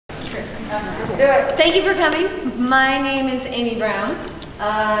Sure. Let's do it. Thank you for coming. My name is Amy Brown.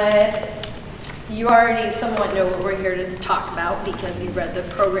 You already somewhat know what we're here to talk about because you read the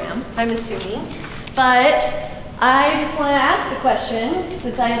program, I'm assuming. But I just want to ask the question,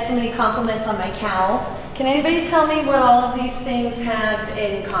 since I had so many compliments on my cow, can anybody tell me what all of these things have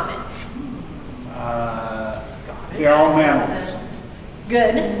in common? They're all mammals.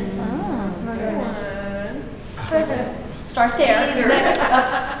 Good. Start there. Next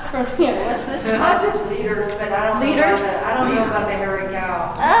up from here. What's this? Leaders, but I don't Leaders? know about the hairy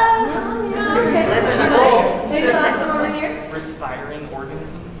cow. Okay. Any thoughts from over here? Respiring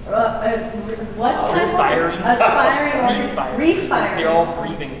organisms? What kind Respiring. of? Aspiring or respiring? They're all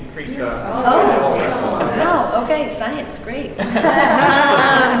breathing creatures. Oh, okay, science, great.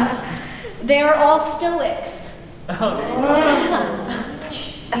 They're all Stoics.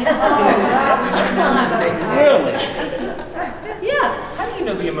 Really? Yeah. How do you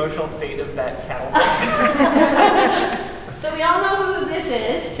know the emotional state of that cattle? So we all know who this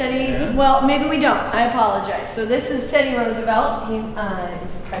is, Teddy. Well, maybe we don't. I apologize. So this is Teddy Roosevelt. He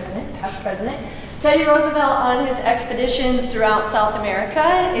is president, past president. Teddy Roosevelt on his expeditions throughout South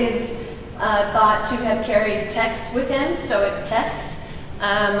America is thought to have carried texts with him, Stoic texts.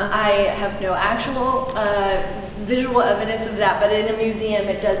 I have no actual visual evidence of that, but in a museum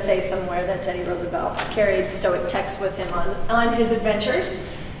it does say somewhere that Teddy Roosevelt carried Stoic texts with him on his adventures.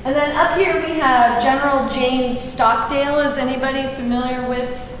 And then up here we have General James Stockdale. Is anybody familiar with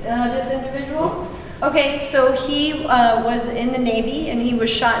this individual? Okay, so he was in the Navy and he was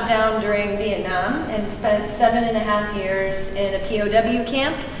shot down during Vietnam and spent 7.5 years in a POW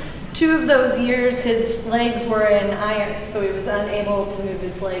camp. 2 of those years his legs were in irons, so he was unable to move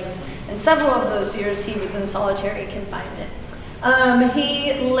his legs. And several of those years he was in solitary confinement.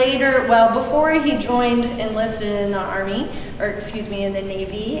 He later, well, before he enlisted in the Army, or excuse me, in the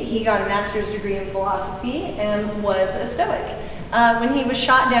Navy, he got a master's degree in philosophy and was a Stoic. When he was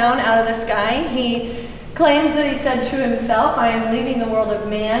shot down out of the sky, he claims that he said to himself, "I am leaving the world of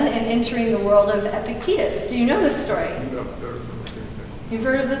man and entering the world of Epictetus." Do you know this story? You've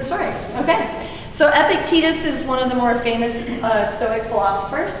heard of this story? Okay. So Epictetus is one of the more famous Stoic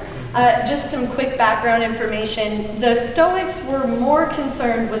philosophers. Just some quick background information. The Stoics were more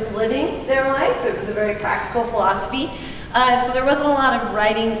concerned with living their life. It was a very practical philosophy. So there wasn't a lot of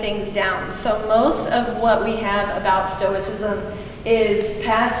writing things down. So most of what we have about Stoicism is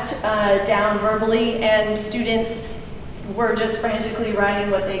passed down verbally, and students were just frantically writing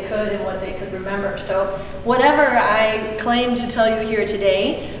what they could and what they could remember. So whatever I claim to tell you here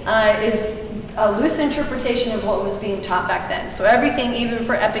today is a loose interpretation of what was being taught back then. So everything, even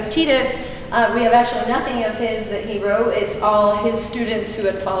for Epictetus, we have actually nothing of his that he wrote. It's all his students who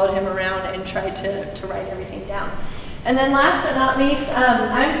had followed him around and tried to write everything down. And then last but not least,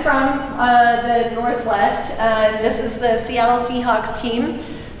 I'm from the Northwest. This is the Seattle Seahawks team.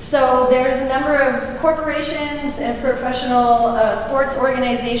 So there's a number of corporations and professional sports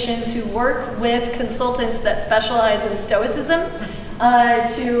organizations who work with consultants that specialize in Stoicism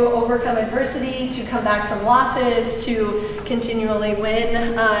to overcome adversity, to come back from losses, to continually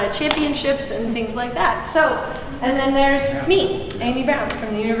win championships and things like that. So, and then there's me, Amy Brown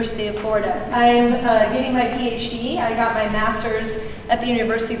from the University of Florida. I'm getting my PhD. I got my master's at the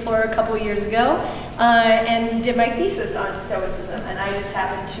University of Florida a couple years ago and did my thesis on Stoicism. And I just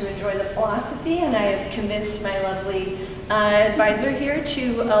happen to enjoy the philosophy, and I have convinced my lovely advisor here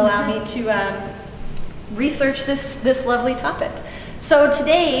to allow me to research this lovely topic. So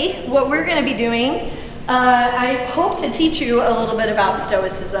today, what we're going to be doing, I hope to teach you a little bit about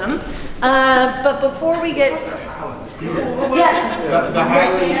Stoicism. But before we get... Yes? The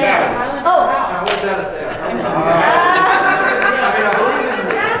Highland Cow. Oh. How was that?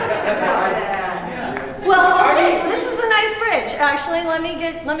 Well, okay, this is a nice bridge. Actually, let me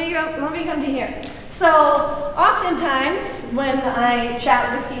come to here. So, oftentimes, when I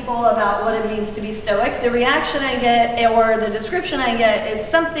chat with people about what it means to be Stoic, the reaction I get, or the description I get, is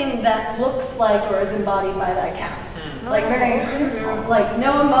something that looks like or is embodied by that cow. Like very, like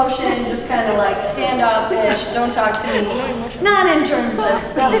no emotion, just kind of like standoffish, don't talk to me. Not in terms of the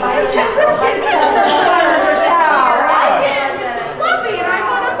fluffy and I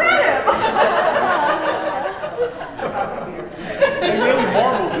want to pet him. They're really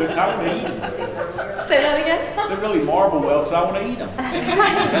marble good, so I want to eat them. Say that again? They're really marble well, so I want to eat them. All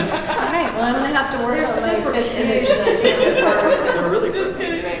right, well I'm going to have to work on my fifth image. They're really Just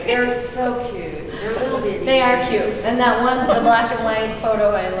kidding. They're so cute. They're little bitty. They are cute. And that one, the black and white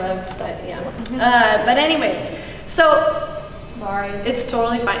photo I love, but yeah. But anyways, so Sorry. it's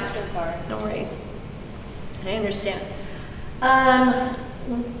totally fine. So sorry. No worries. I understand.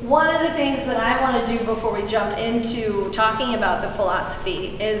 one of the things that I want to do before we jump into talking about the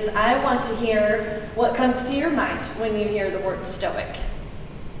philosophy is I want to hear what comes to your mind when you hear the word Stoic.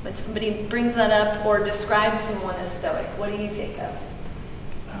 When somebody brings that up or describes someone as Stoic, what do you think of?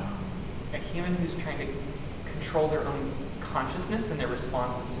 A human who's trying to control their own consciousness and their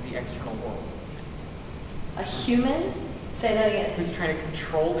responses to the external world. A human? Say that again. Who's trying to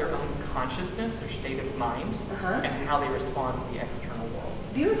control their own consciousness or state of mind and how they respond to the external world.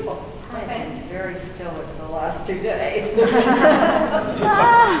 Beautiful. I've Okay. been very stoic the last 2 days. There's just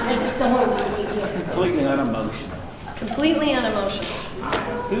a whole Just completely unemotional. completely unemotional.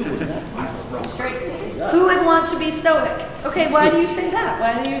 Who would that be? Straight face. Who would want to be Stoic? Okay, why do you say that?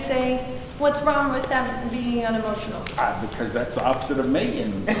 Why do you say, what's wrong with them being unemotional? Because that's the opposite of me,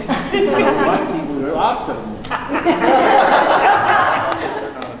 and black people are opposite of me.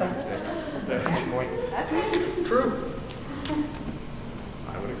 True.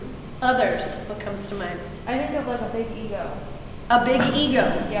 I would agree. Others, what comes to mind? I think of like a big ego. A big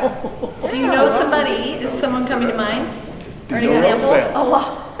ego. Yeah. Do you know somebody? Is someone coming to mind? Or an Theodore example? Roosevelt. A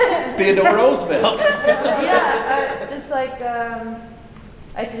lot. Theodore Roosevelt. Yeah, just like,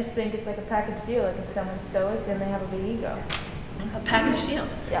 I just think it's like a package deal. Like if someone's stoic, then they have a big ego. A package deal.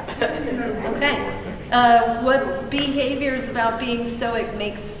 Yeah. Okay. What behaviors about being Stoic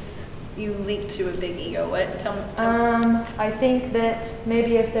makes you leap to a big ego? What? Tell me. I think that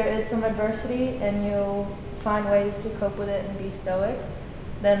maybe if there is some adversity and you find ways to cope with it and be stoic,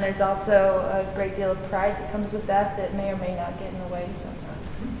 then there's also a great deal of pride that comes with that that may or may not get in the way sometimes.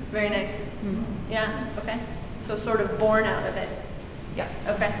 Very nice. Yeah. Okay. So sort of born out of it. Yeah.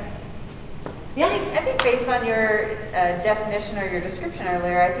 Okay. Yeah, I think based on your definition or your description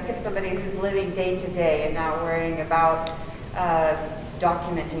earlier, I think of somebody who's living day to day and not worrying about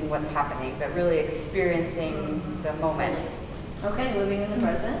documenting what's happening, but really experiencing the moment. Okay. Living in the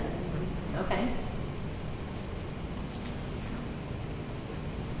present. Okay.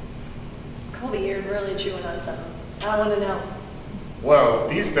 Colby, you're really chewing on something. I want to know. Well,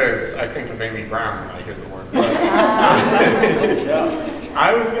 these days I think of Amy Brown when I hear the word.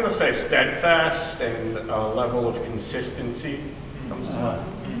 I was going to say steadfast and a level of consistency comes to mind.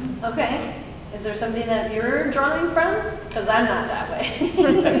 Okay. Is there something that you're drawing from? Because I'm not that way.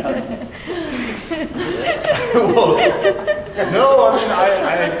 Well, no, I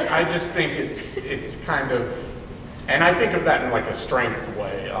mean, I just think it's kind of, and I think of that in like a strength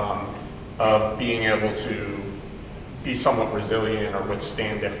way of being able to be somewhat resilient or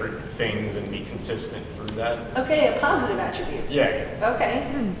withstand different things and be consistent through that. Okay, a positive attribute. Yeah. Okay.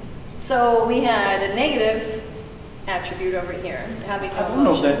 So we had a negative attribute over here, having no I don't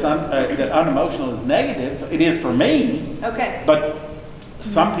know if emotion. that's that unemotional is negative. It is for me, Okay. but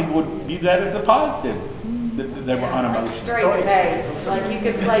some people would view that as a positive. That they were unemotional. Straight face, like you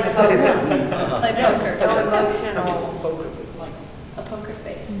could play poker. Play poker. No emotional. A poker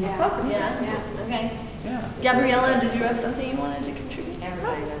face. Yeah. Poker. Yeah. Okay. Yeah. Gabriella, did you have something you wanted to contribute?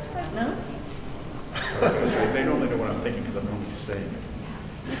 Everybody does that. No? They normally know what I'm thinking because I'm normally saying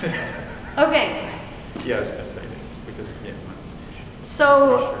it. Okay. Yeah, I was going to say this because, yeah.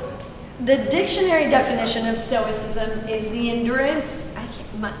 So the dictionary definition of Stoicism is the endurance, I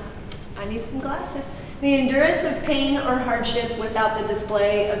need some glasses. The endurance of pain or hardship without the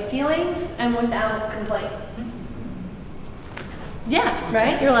display of feelings and without complaint. Yeah,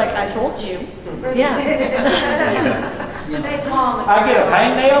 right? You're like, I told you. Yeah. Stay calm. I get a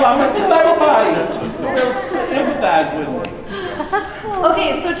hangnail, I'm going to tell everybody. Empathize with me.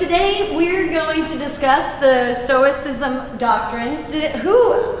 Okay, so today we're going to discuss the Stoicism doctrines.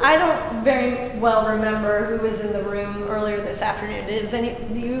 I don't very well remember who was in the room earlier this afternoon. Is a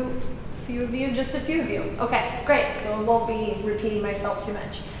few of you? Just a few of you. Okay, great. So I won't be repeating myself too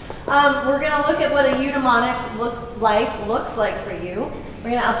much. We're going to look at what a eudaimonic life looks like for you.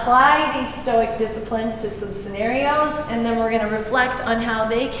 We're going to apply these Stoic disciplines to some scenarios, and then we're going to reflect on how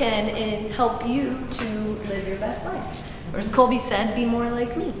they can help you to live your best life. Or as Colby said, be more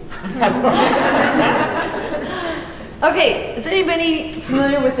like me. Okay, is anybody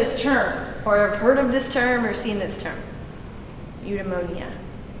familiar with this term? Or have heard of this term or seen this term? Eudaimonia.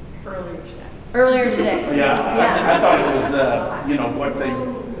 Earlier today. Yeah, I thought it was,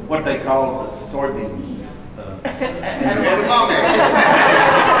 what they call the soybeans. I'm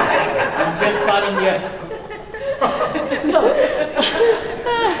just finding you.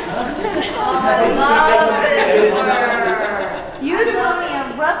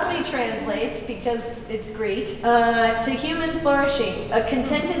 Eudaimonia roughly translates, because it's Greek, to human flourishing, a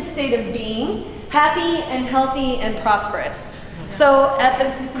contented state of being, happy and healthy and prosperous. So at the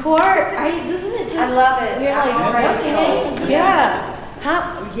core, doesn't it just? I love it. You're like, I'm already okay, sold. yeah.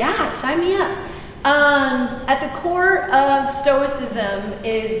 Yeah, sign me up. At the core of Stoicism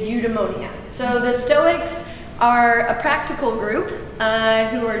is eudaimonia. So the Stoics are a practical group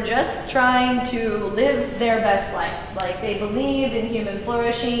who are just trying to live their best life. Like, they believe in human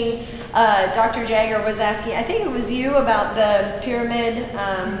flourishing. Dr. Jagger was asking, I think it was you, about the pyramid,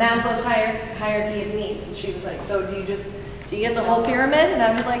 Maslow's hierarchy of needs. And she was like, so do you get the whole pyramid? And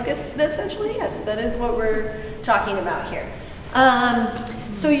I was like, essentially, yes, that is what we're talking about here.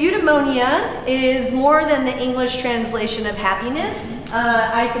 So eudaimonia is more than the English translation of happiness.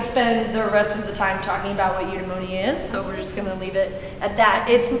 I could spend the rest of the time talking about what eudaimonia is, so we're just going to leave it at that.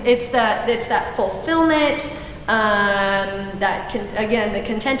 It's that fulfillment, again, the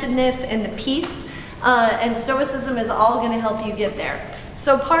contentedness and the peace, and Stoicism is all going to help you get there.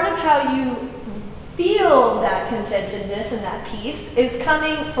 So part of how you feel that contentedness and that peace is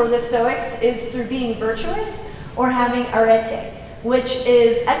coming, for the Stoics, is through being virtuous or having arete, which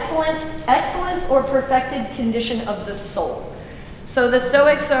is excellence or perfected condition of the soul. So the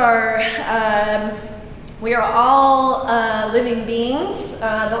Stoics are, we are all living beings.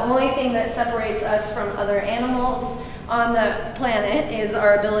 The only thing that separates us from other animals on the planet is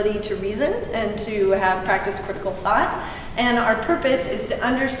our ability to reason and to have practiced critical thought. And our purpose is to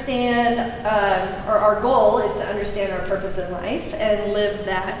understand, or our goal is to understand our purpose in life and live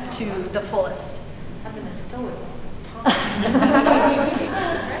that to the fullest. I'm in a Stoic.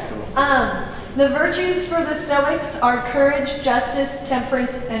 The virtues for the Stoics are courage, justice,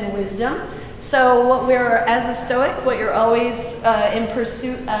 temperance, and wisdom. So as a Stoic, what you're always in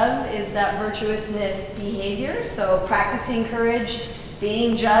pursuit of is that virtuousness behavior. So practicing courage,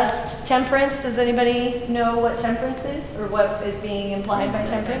 being just, temperance. Does anybody know what temperance is, or what is being implied by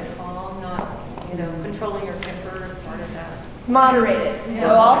temperance? Calm, not, controlling your temper is part of that. Moderated. Yeah.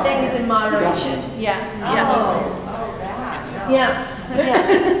 So all things in moderation. Yeah. Yeah.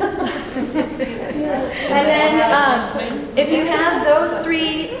 And then if you have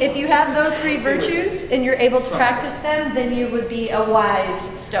those three virtues and you're able to practice them, then you would be a wise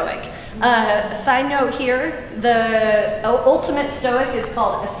Stoic. Side note here, the ultimate Stoic is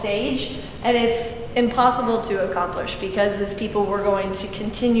called a sage, and it's impossible to accomplish because as people, we're going to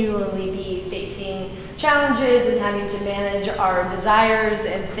continually be facing challenges and having to manage our desires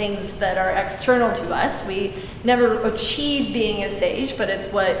and things that are external to us. We never achieve being a sage, but it's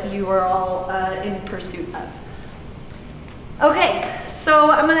what you are all in pursuit of. Okay, so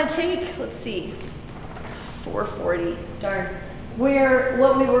I'm going to take, let's see, it's 4:40, darn.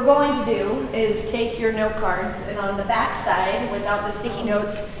 What we were going to do is take your note cards, and on the back side, without the sticky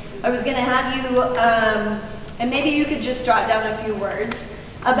notes, I was going to have you, and maybe you could just jot down a few words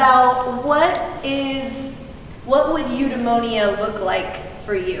about what would eudaimonia look like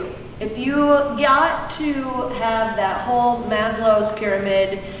for you? If you got to have that whole Maslow's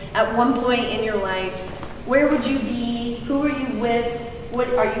pyramid at one point in your life, where would you be? Who are you with? What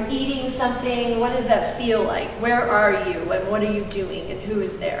are you eating something? What does that feel like? Where are you and what are you doing and who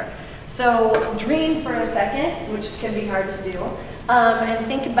is there? So dream for a second, which can be hard to do, and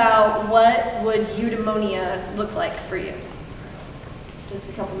think about what would eudaimonia look like for you.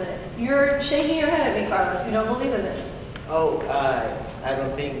 Just a couple minutes. You're shaking your head at me, Carlos. You don't believe in this. Oh, I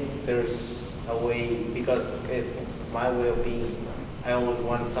don't think there's a way, because if my way of being, I always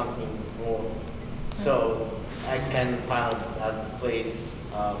want something more. So I can find a place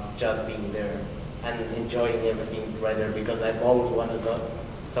of just being there and enjoying everything right there, because I've always wanted to go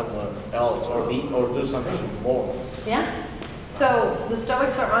somewhere else or do something more. Yeah. So the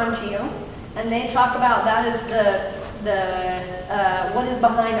Stoics are onto you, and they talk about that as what is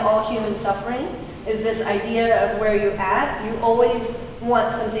behind all human suffering is this idea of where you're at. You always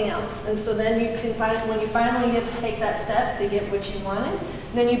want something else, and so then you can when you finally get to take that step to get what you wanted,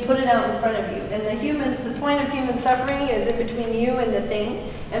 then you put it out in front of you. And the point of human suffering is in between you and the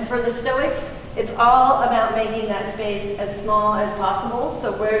thing. And for the Stoics, it's all about making that space as small as possible.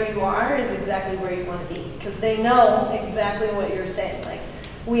 So where you are is exactly where you want to be, because they know exactly what you're saying. Like,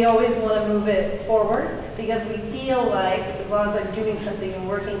 we always want to move it forward because we feel like as long as I'm doing something and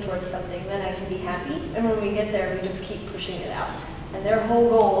working towards something, then I can be happy. And when we get there, we just keep pushing it out. And their whole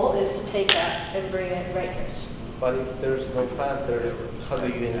goal is to take that and bring it right here. But if there's no path there, how do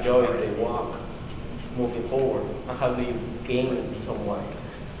you enjoy the walk moving forward? And how do you gain somewhere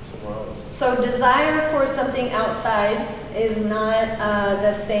else? So desire for something outside is not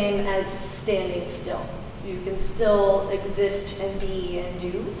the same as standing still. You can still exist and be and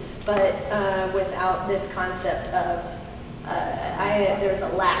do, but without this concept of there's a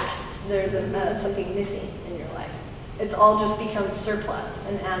lack, there's something missing in your life. It's all just becomes surplus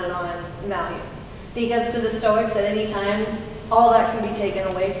and added on value. Because to the Stoics, at any time, all that can be taken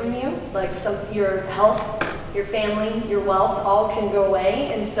away from you. Like your health, your family, your wealth, all can go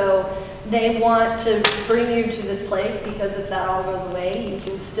away. And so they want to bring you to this place because if that all goes away, you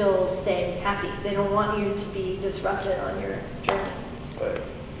can still stay happy. They don't want you to be disrupted on your journey. But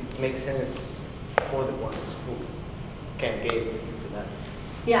it makes sense for the ones who can get into that.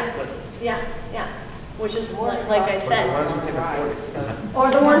 Yeah, But yeah. Which is like I for the said, ones who can afford it.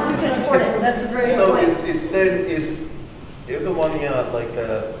 or the ones who can afford it. That's a very good So point. is eudaimonia like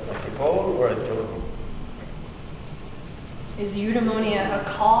a goal or a journey? Is eudaimonia a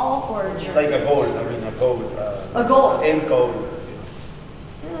call or a journey? Like a goal, I mean a goal. A goal. End goal.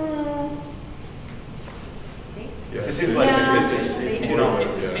 Yeah, It seems like Yeah. it's You know,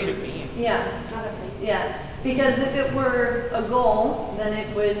 It's a state of being. Yeah. Because if it were a goal, then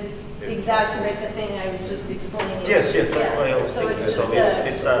it would exacerbate the thing I was just explaining. Yes, that's Yeah. why I was So thinking. it's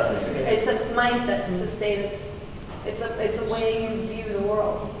So just it's a mindset. It's a state of. It's a way you view the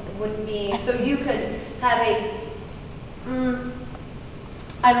world. It wouldn't be so you could have a.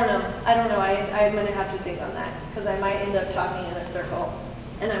 I don't know. I'm gonna have to think on that because I might end up talking in a circle,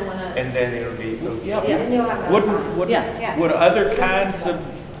 and I wanna. And then it'll be. Yeah. Yeah. You'll have Would other kinds of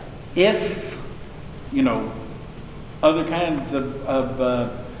other kinds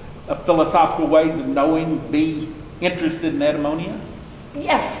of philosophical ways of knowing be interested in eudaimonia?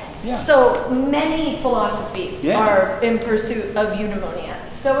 Yes. Yeah. So many philosophies Yeah. are in pursuit of eudaimonia.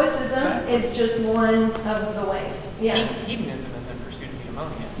 Stoicism Exactly. is just one of the ways. Yeah. Hedonism is in pursuit of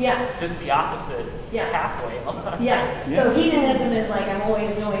eudaimonia. Yeah. Just the opposite Yeah. pathway. Yeah. Yeah. So hedonism is like I'm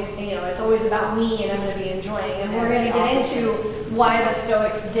always going, it's always about me and I'm going to be enjoying. And we're going to get into why the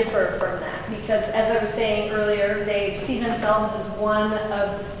Stoics differ from that. Because as I was saying earlier, they see themselves as one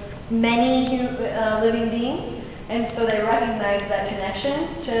of many living beings. And so they recognize that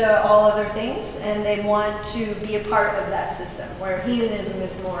connection to all other things, and they want to be a part of that system, where hedonism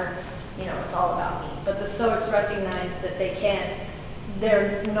is more, it's all about me. But the Stoics recognize that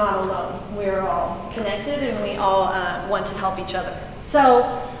they're not alone. We're all connected, and we all want to help each other. So,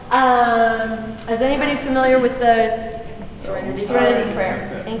 is anybody familiar with the Serenity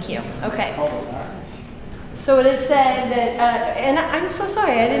Prayer? Thank you. Okay. So it is said that, and I'm so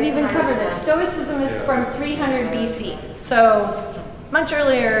sorry, I didn't even cover this. Stoicism is from 300 BC, so much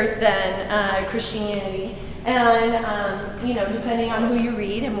earlier than Christianity. And, depending on who you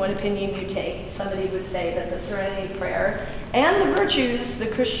read and what opinion you take, somebody would say that the Serenity Prayer and the virtues, the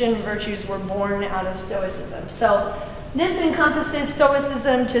Christian virtues, were born out of Stoicism. So this encompasses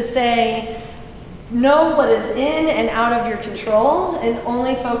Stoicism to say, know what is in and out of your control and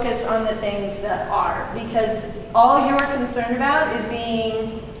only focus on the things that are, because all you're concerned about is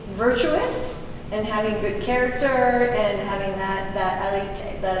being virtuous and having good character and having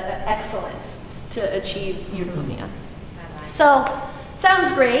that excellence to achieve eudaimonia. So,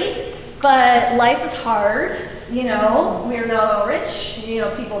 sounds great, but life is hard. We're not all rich.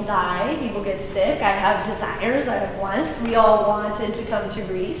 People die, people get sick. I have desires, I have wants. We all wanted to come to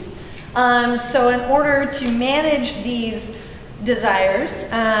Greece. So in order to manage these desires,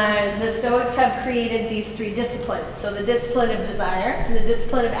 the Stoics have created these 3 disciplines. So the discipline of desire, the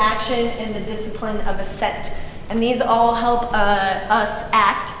discipline of action, and the discipline of assent. And these all help us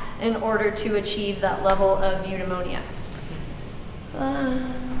act in order to achieve that level of eudaimonia.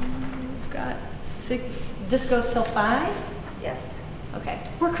 We've got 6, this goes till 5? Yes. Okay,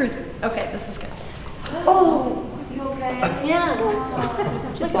 we're cruising. Okay, this is good. Oh! You okay? Yeah.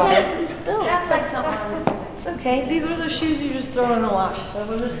 Look at that, it didn't spill. That's like something. It's okay. These are the shoes you just throw in the wash, so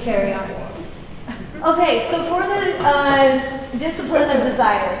we'll just carry on. Okay, so for the discipline of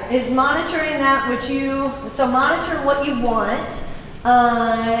desire is monitoring that monitor what you want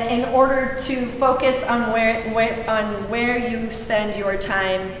in order to focus on where you spend your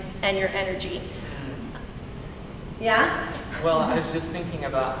time and your energy. Yeah? Well, I was just thinking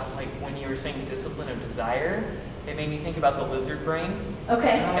about, when you were saying discipline of desire, it made me think about the lizard brain.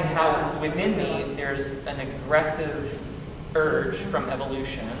 Okay. And how within me there's an aggressive urge from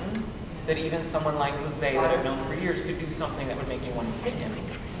evolution that even someone like Jose that I've known for years could do something that would make me want to hit him.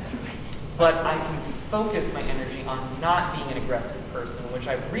 But I can focus my energy on not being an aggressive person, which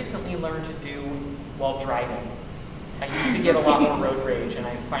I've recently learned to do while driving. I used to get a lot more road rage, and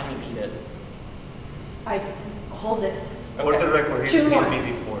I finally beat it. I hold this. What the record Two is more.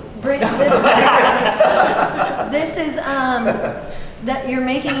 me before. Bring this. This is that you're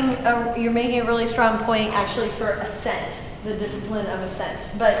making a really strong point actually for assent, the discipline of assent.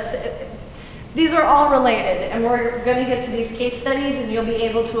 But these are all related, and we're going to get to these case studies, and you'll be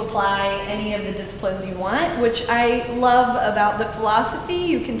able to apply any of the disciplines you want, which I love about the philosophy.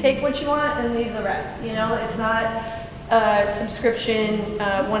 You can take what you want and leave the rest. It's not subscription,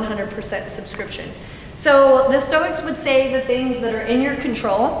 100% subscription. So the Stoics would say the things that are in your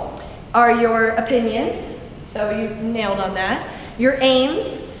control are your opinions, so you nailed on that, your aims,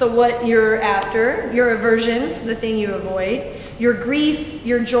 so what you're after, your aversions, the thing you avoid, your grief,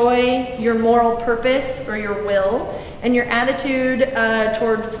 your joy, your moral purpose or your will, and your attitude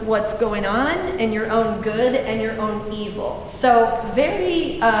towards what's going on, and your own good and your own evil. So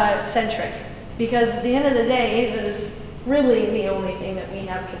very centric, because at the end of the day, that is really the only thing that we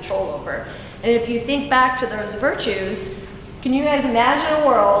have control over. And if you think back to those virtues, can you guys imagine a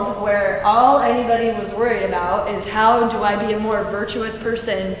world where all anybody was worried about is how do I be a more virtuous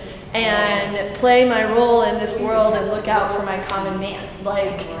person and play my role in this world and look out for my common man?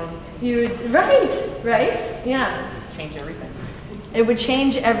 Like, you, right? Yeah. Change everything. It would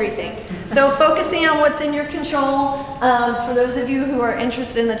change everything. So focusing on what's in your control, for those of you who are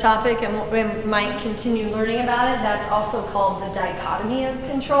interested in the topic and might continue learning about it, that's also called the dichotomy of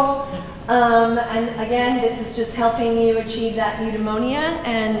control. And again, this is just helping you achieve that eudaimonia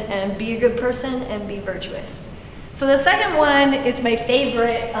and be a good person and be virtuous. So the second one is my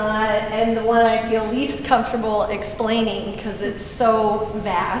favorite and the one I feel least comfortable explaining because it's so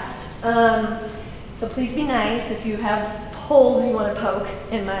vast. So please be nice if you have holes you want to poke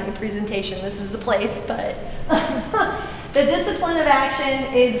in my presentation. This is the place, but the discipline of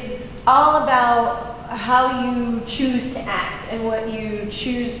action is all about how you choose to act and what you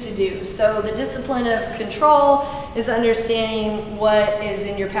choose to do. So the discipline of control is understanding what is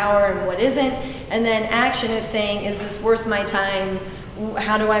in your power and what isn't, and then action is saying, is this worth my time?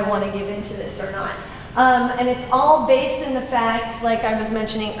 How do I want to give into this or not? And it's all based in the fact, like I was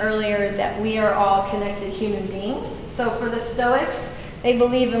mentioning earlier, that we are all connected human beings. So for the Stoics, they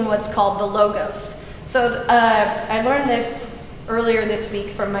believe in what's called the logos. So I learned this earlier this week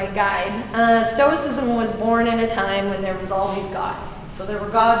from my guide. Stoicism was born in a time when there was all these gods. So there were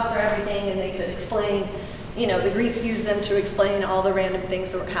gods for everything, and they could explain, you know, the Greeks used them to explain all the random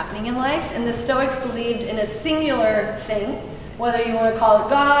things that were happening in life. And the Stoics believed in a singular thing, whether you want to call it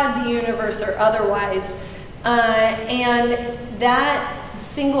God, the universe, or otherwise. And that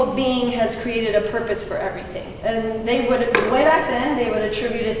single being has created a purpose for everything. And they would, way back then, they would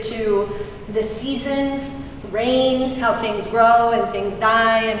attribute it to the seasons, rain, how things grow and things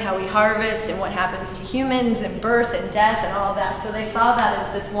die, and how we harvest, and what happens to humans, and birth and death, and all that. So they saw that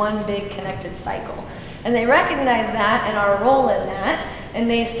as this one big connected cycle. And they recognized that and our role in that. And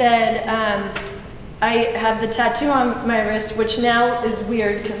they said, I have the tattoo on my wrist, which now is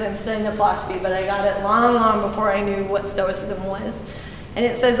weird because I'm studying the philosophy, but I got it long, long before I knew what Stoicism was. And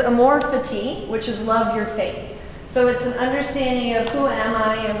it says amor fati, which is love your fate. So it's an understanding of who am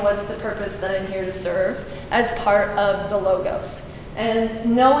I and what's the purpose that I'm here to serve as part of the logos.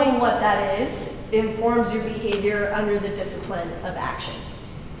 And knowing what that is informs your behavior under the discipline of action.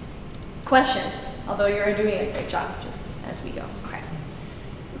 Questions? Although you're doing a great job, just as we go. Okay.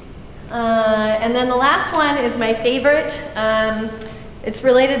 And then the last one is my favorite. It's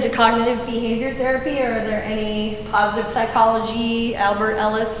related to cognitive behavior therapy. Are there any positive psychology, Albert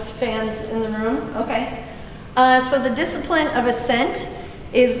Ellis fans in the room? Okay. So the discipline of assent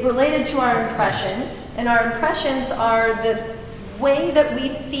is related to our impressions. And our impressions are the way that we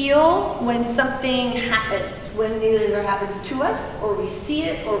feel when something happens, when either happens to us, or we see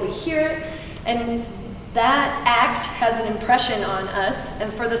it, or we hear it. And that act has an impression on us.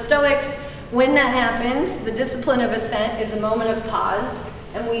 And for the Stoics, when that happens, the discipline of assent is a moment of pause,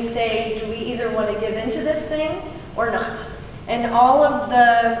 and we say, do we either want to give into this thing or not? And all of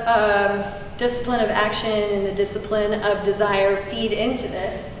the discipline of action and the discipline of desire feed into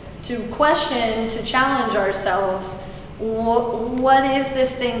this, to question, to challenge ourselves, what is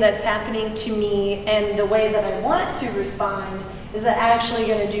this thing that's happening to me, and the way that I want to respond, is that actually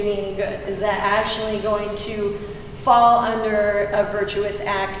going to do me any good? Is that actually going to fall under a virtuous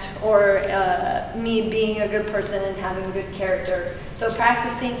act, or me being a good person and having a good character? So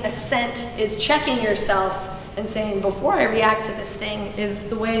practicing assent is checking yourself and saying, before I react to this thing, is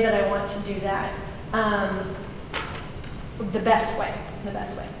the way that I want to do that the best way,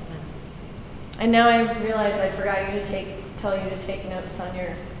 And now I realize I forgot tell you to take notes on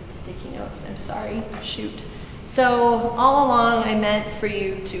your sticky notes. I'm sorry, shoot. So all along I meant for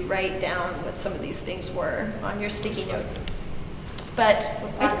you to write down what some of these things were on your sticky notes. But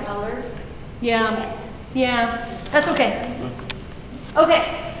About colors? yeah, that's okay.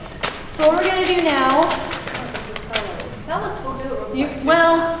 Okay, so what we're gonna do now, Tell us, we'll do it real quick.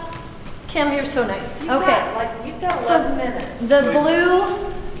 well, Kim, you're so nice. You've Okay. you've got So 11 minutes. the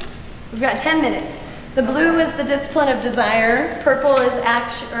blue, we've got 10 minutes. The blue is the discipline of desire. Purple is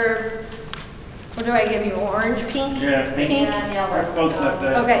action, or What do I give you, orange, pink? Yeah, pink. Pink? And yellow. That's close enough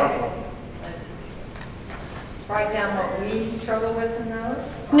to Okay. purple. Write down what we struggle with in those.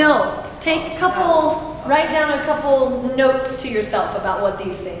 No, take a couple, write down a couple notes to yourself about what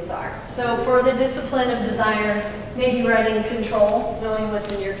these things are. So for the discipline of desire, maybe writing control, knowing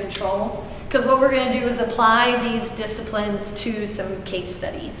what's in your control. Because what we're going to do is apply these disciplines to some case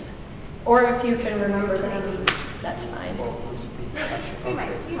studies. Or if you can remember them, that's fine. You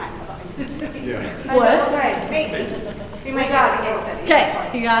might Yeah. What? Okay. You might got it. Okay,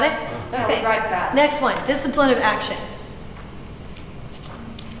 you got it? No, Okay. right fast. Next one, discipline of action.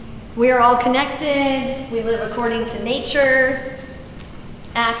 We are all connected. We live according to nature.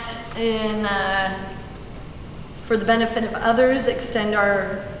 Act in for the benefit of others. Extend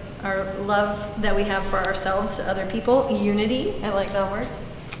our love that we have for ourselves to other people. Unity. I like that word.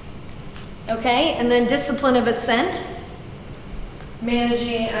 Okay, and then discipline of assent.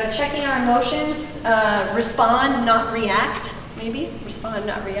 Managing, checking our emotions. Respond, not react. Maybe respond,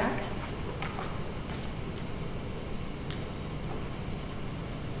 not react.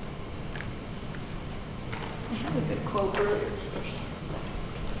 I had a good quote earlier today.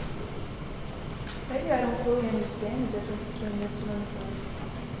 Maybe I don't fully understand the difference between this one and first.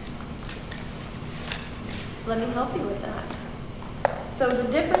 Let me help you with that. So the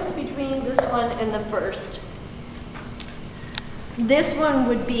difference between this one and the first. This one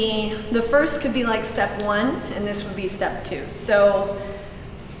would be, the first could be like step 1, and this would be step 2. So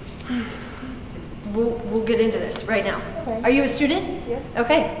we'll get into this right now. Okay. Are you a student? Yes.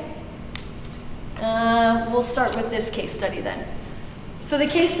 Okay. We'll start with this case study then. So the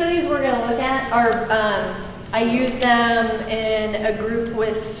case studies we're going to look at are, I use them in a group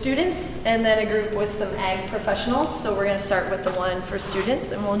with students and then a group with some ag professionals. So we're going to start with the one for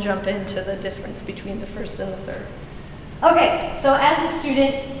students and we'll jump into the difference between the first and the third. Okay, so as a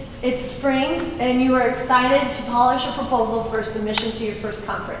student, it's spring and you are excited to polish a proposal for submission to your first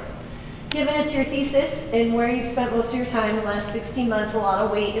conference. Given it's your thesis and where you've spent most of your time in the last 16 months, a lot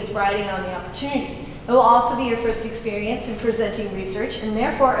of weight is riding on the opportunity. It will also be your first experience in presenting research and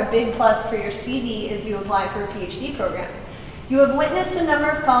therefore a big plus for your CV as you apply for a PhD program. You have witnessed a number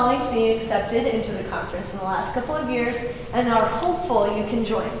of colleagues being accepted into the conference in the last couple of years and are hopeful you can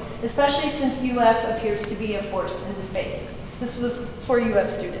join, especially since UF appears to be a force in the space. This was for UF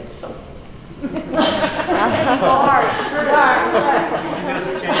students, so. Sorry.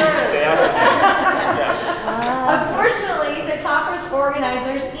 Unfortunately, the conference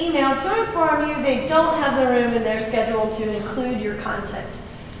organizers emailed to inform you they don't have the room in their schedule to include your content.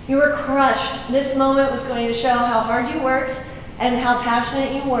 You were crushed. This moment was going to show how hard you worked and how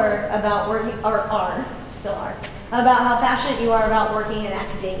passionate you were about working, still are, about how passionate you are about working in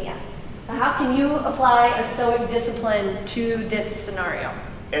academia. So how can you apply a Stoic discipline to this scenario?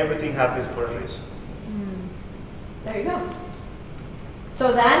 Everything happens for a reason. There you go.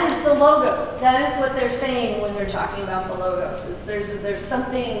 So that is the logos. That is what they're saying when they're talking about the logos. Is there's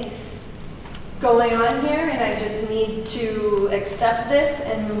something going on here and I just need to accept this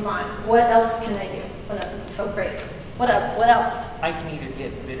and move on. What else can I do? So great. What else? I can either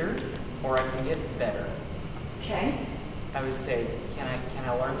get bitter or I can get better. Okay. I would say, can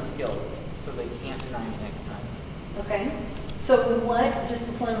I learn the skills so they can't deny me next time? Okay. So what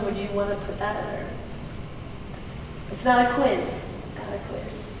discipline would you want to put that under? It's not a quiz. It's not a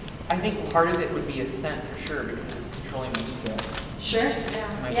quiz. I think part of it would be assent for sure because it's controlling my ego. Sure.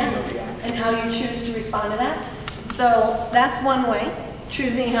 My Yeah. ego reaction. And how you choose to respond to that. So that's one way,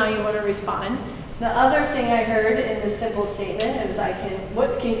 choosing how you want to respond. The other thing I heard in this simple statement is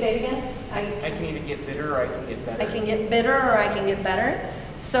can you say it again? I can either get bitter or I can get better. I can get bitter or I can get better.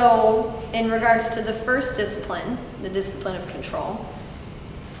 So in regards to the first discipline, the discipline of control,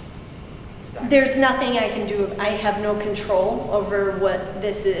 Exactly. there's nothing I can do. I have no control over what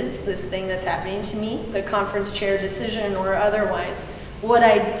this is, this thing that's happening to me, the conference chair decision or otherwise.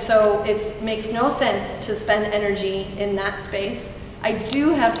 So it makes no sense to spend energy in that space. I do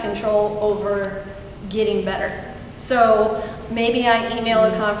have control over getting better. So maybe I email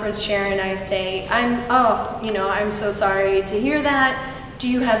a conference chair and I say, I'm so sorry to hear that. Do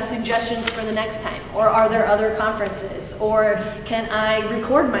you have suggestions for the next time? Or are there other conferences? Or can I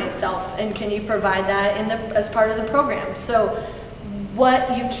record myself and can you provide that as part of the program? So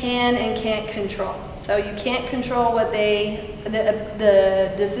what you can and can't control. So you can't control what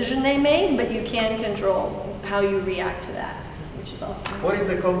the decision they made, but you can control how you react to that, which is awesome. What if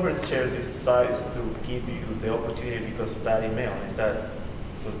the conference chair decides to give you the opportunity because of that email?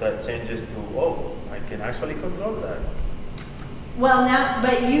 Because that changes to, oh, I can actually control that. Well, now,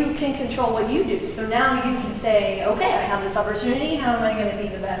 but you can control what you do. So now you can say, okay, I have this opportunity. How am I going to be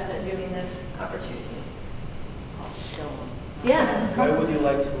the best at doing this opportunity? Yeah. Why would you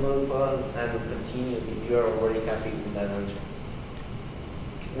like to move on and continue if you are already happy with that answer?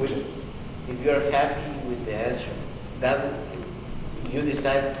 If you are happy with the answer, that you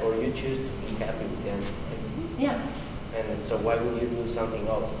decide or you choose to be happy with the answer, right? Yeah. And so why would you do something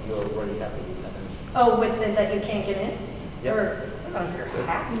else? You're already happy with that answer. Oh, with it, that you can't get in? Yep. Or, I don't know if you're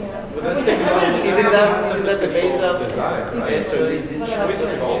happy. But that's the Isn't that the base of desire, right? Okay, So is the it choice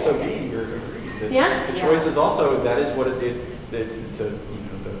could also be, you're agreed. that Yeah. The choice is also, that is what it's a, you know,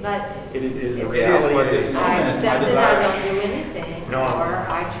 But it is a it reality is what at it this is. I moment, my accept that I desire. don't do anything, No. or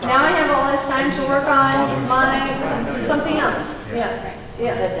I try. now I have all this time to work on my, something else. Yeah. I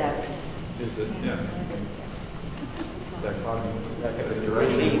Yeah. said that. Is that, yeah. That cognitive, the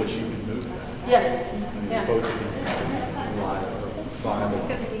direction in which you can move that. Yes. I mean, Yeah. both of these things lie viable.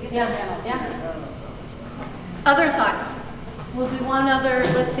 Yeah. Yeah. Other thoughts? We'll do one other,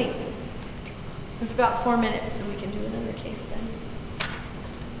 let's see. We've got 4 minutes, so we can do another case study.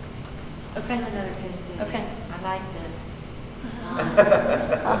 Okay. Another case study. Okay. I like this.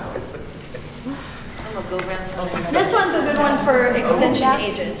 I'm gonna go around telling This one's a good one for extension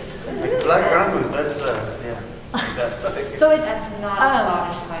agents. Black Bamboo, that's, yeah. That's So it's, That's not a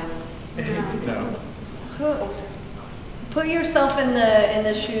Scottish Highland. No. put yourself in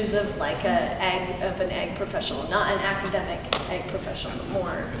the shoes of like an ag professional, not an academic ag professional, but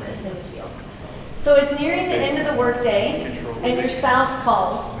more in the field. So it's nearing the end of the workday, and your spouse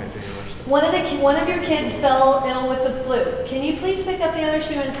calls. One of your kids fell ill with the flu. Can you please pick up the other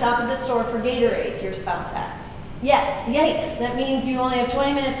shoe and stop at the store for Gatorade? Your spouse asks. Yes. Yikes. That means you only have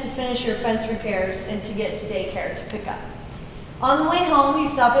 20 minutes to finish your fence repairs and to get to daycare to pick up. On the way home, you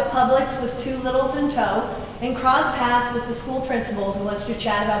stop at Publix with 2 littles in tow and cross paths with the school principal who wants to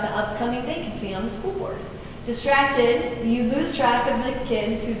chat about the upcoming vacancy on the school board. Distracted, you lose track of the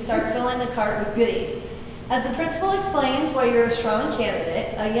kids who start filling the cart with goodies. As the principal explains why you're a strong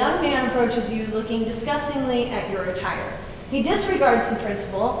candidate, a young man approaches you looking disgustingly at your attire. He disregards the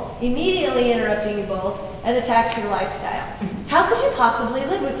principal, immediately interrupting you both, and attacks your lifestyle. How could you possibly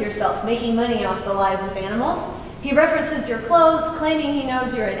live with yourself, making money off the lives of animals? He references your clothes, claiming he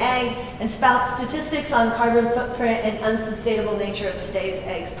knows you're an ag, and spouts statistics on carbon footprint and unsustainable nature of today's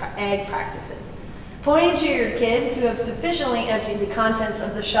ag practices. Pointing to your kids who have sufficiently emptied the contents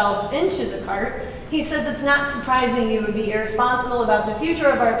of the shelves into the cart, he says it's not surprising you would be irresponsible about the future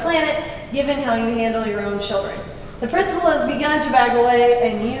of our planet, given how you handle your own children. The principal has begun to back away,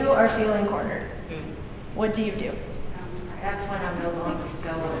 and you are feeling cornered. What do you do? That's when I'm no longer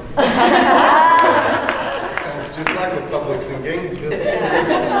stoic. sounds just like a Publix in Gainesville.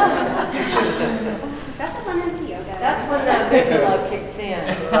 That's the one into yoga. That's when the amygdala kicks in.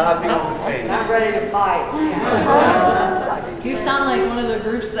 Laughing on the face. I'm ready to fight. You sound like one of the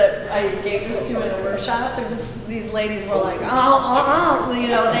groups that I gave this to in a workshop. It was these ladies were like, you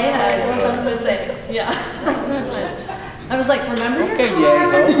know, they had something to say. Yeah. I was like, remember your Okay, cards,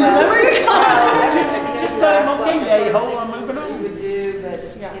 yay-ho. remember your cards. Just tell him, okay, yay-ho, I'm moving You on. would do, but,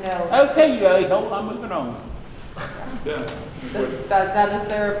 you know. Okay, yay-ho, I'm moving on. Yeah. That is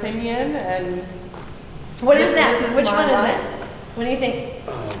their opinion, and What is that? This is Which my one is life. that? What do you think?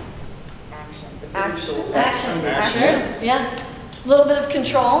 Action. Action. Sure. Yeah. A little bit of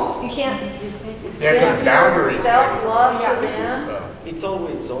control. You can't. Yeah, because boundaries. Self-love to them. So. It's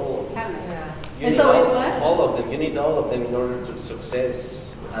always all. Yeah. You It's need always all, what? all of them. You need all of them in order to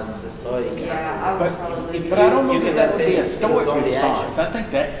success as a Stoic. Yeah, I was probably. But I don't know You that cannot that would be a say stoic it's only response. action.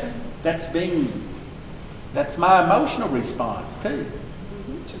 I think that's my emotional response too.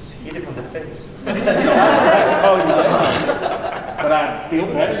 Just hit him in the face. But I feel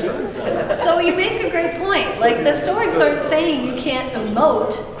better. So you make a great point. Like the Stoics aren't saying you can't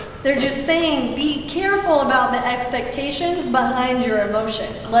emote. They're just saying be careful about the expectations behind your emotion.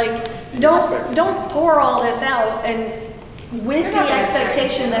 Like don't pour all this out and with the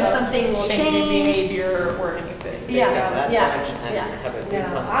expectation that something will changing change. behavior or anything. Yeah, That yeah, action and yeah. have a good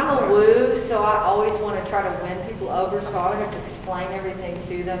Yeah, one. I'm a woo, so I always want to try to win people over, so I would have to explain everything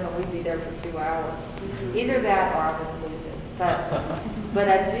to them, and we'd be there for 2 hours. Either that or I would lose it. But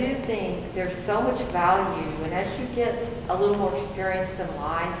I do think there's so much value, and as you get a little more experience in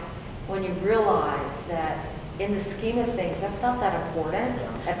life, when you realize that in the scheme of things, that's not that important.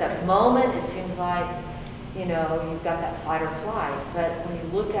 At that moment, it seems like, you know, you've got that fight or flight, but when you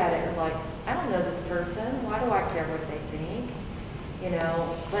look at it, you're like, I don't know this person. Why do I care what they think? You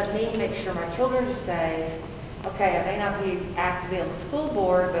know, let me make sure my children are safe. Okay, I may not be asked to be on the school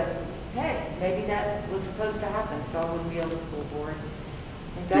board, but hey, maybe that was supposed to happen, so I wouldn't be on the school board.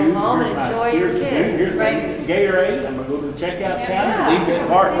 And go Here's home and my- enjoy your here's- kids, Here's right? my Gatorade, I'm gonna go to the checkout Yeah. counter, leave that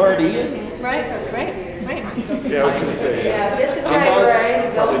part where it is. Right, right. Yeah, I was gonna say. Yeah, get the I'm Gatorade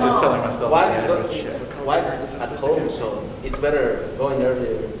and go Probably just home. telling myself. Wife's, yeah, it was shit. wife's at home, so it's better going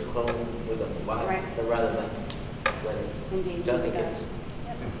earlier to home with the wife Right. rather than when, Engaging just in together. case.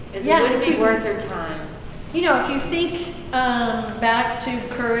 It Yeah. wouldn't be worth their time. You know, if you think back to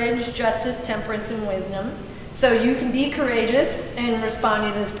courage, justice, temperance, and wisdom, so you can be courageous in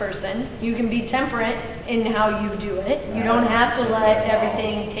responding to this person. You can be temperate in how you do it. You don't have to let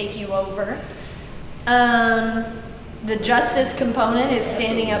everything take you over. The justice component is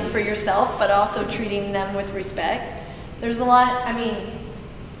standing up for yourself, but also treating them with respect. There's a lot, I mean,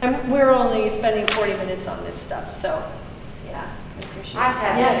 we're only spending 40 minutes on this stuff, so yeah. I appreciate it. I've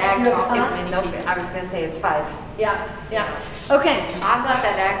had Yes, that ag no, talk with many nope. people. I was gonna say it's 5. Yeah, yeah. Okay. I've got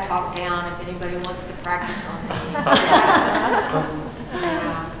that ag talk down if anybody wants to practice on me.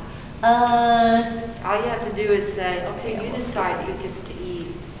 All you have to do is say, okay, you decide who gets to eat.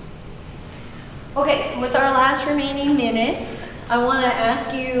 Okay, so with our last remaining minutes, I want to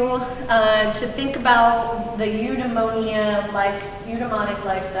ask you to think about the eudaimonic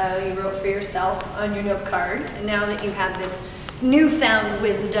lifestyle you wrote for yourself on your note card. And now that you have this newfound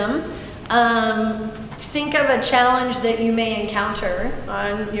wisdom, think of a challenge that you may encounter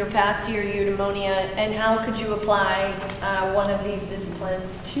on your path to your eudaimonia, and how could you apply one of these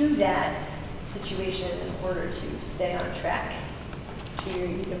disciplines to that situation in order to stay on track to your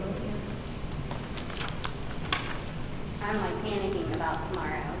eudaimonia. I'm like panicking about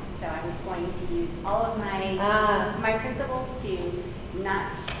tomorrow, so I'm going to use all of my my principles to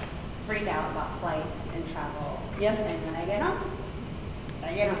not freak out about flights and travel. Yep. And when I get home,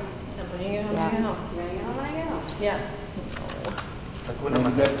 I get home. And when you get home, you get home. When I get home, I get home. Yeah. When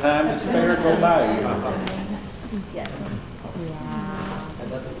you got time to spare, go by you. Yes.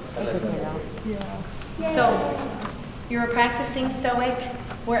 Yeah. So, you're a practicing Stoic.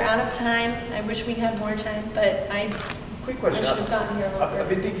 We're out of time. I wish we had more time, but I Quick should question. have gotten here a little I've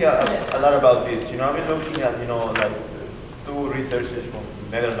been earlier. thinking a lot about this. You know, I've been looking at, you know, like 2 researchers from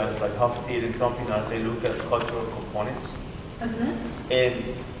Netherlands, like Hofstede and Campinas. They look at cultural components. And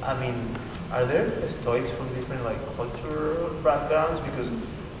I mean, are there Stoics from different like cultural backgrounds? Because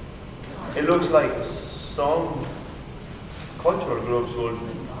it looks like some cultural groups will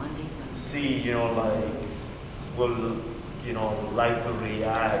see, you know, will, you know, like to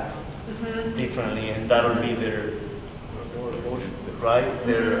react differently, and that'll be their, right?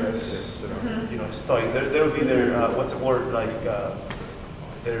 Their, you know, Stoic. There'll be their, what's the word, like,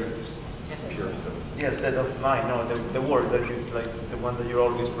 their, yeah, set of mind. No, the word that you, like, the one that you're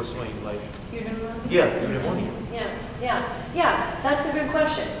always pursuing, like. Eudaimonia? Yeah, eudaimonia. Yeah. That's a good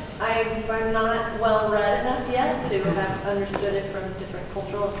question. I'm not well read enough yet to have understood it from different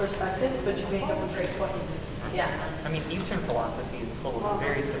cultural perspectives, but you make up a great point. Yeah. I mean, Eastern philosophy is full of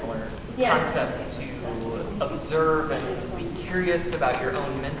very similar Yes. concepts to observe and be curious about your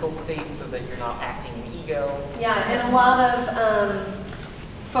own mental state so that you're not acting in ego. Yeah, and a lot of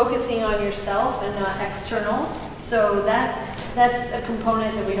focusing on yourself and not externals. So that's a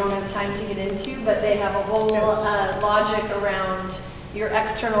component that we don't have time to get into, but they have a whole logic around your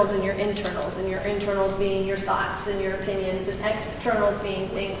externals and your internals being your thoughts and your opinions, and externals being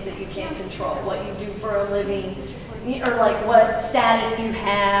things that you can't control, what you do for a living, or like what status you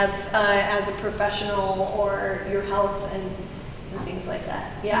have as a professional, or your health and things like that.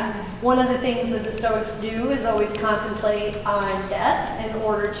 Yeah. One of the things that the Stoics do is always contemplate on death in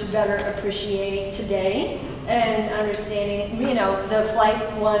order to better appreciate today, and understanding, you know, the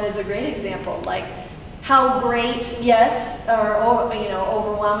flight one is a great example. Like, how great, yes, or, you know,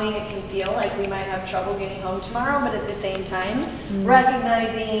 overwhelming it can feel, like we might have trouble getting home tomorrow, but at the same time,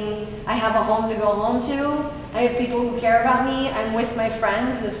 recognizing I have a home to go home to, I have people who care about me, I'm with my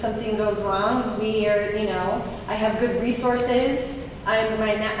friends, if something goes wrong, we are, you know, I have good resources, I'm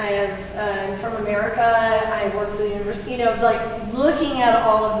from America, I work for the university, you know, like looking at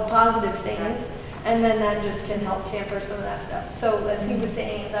all of the positive things. And then that just can help tamper some of that stuff. So as he was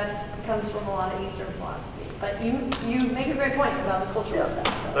saying, that comes from a lot of Eastern philosophy. But you make a great point about the cultural stuff.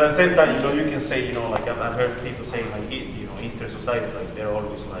 So. But at the same time, you know, you can say, you know, like I've heard people saying, like, you know, Eastern societies, like they're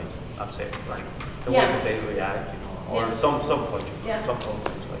always like upset, like the way that they react, you know, or some cultures, some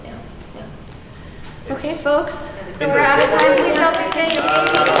cultures, like. Yeah. Okay, folks. So we're out of time. Please help me thank you.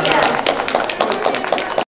 Yes.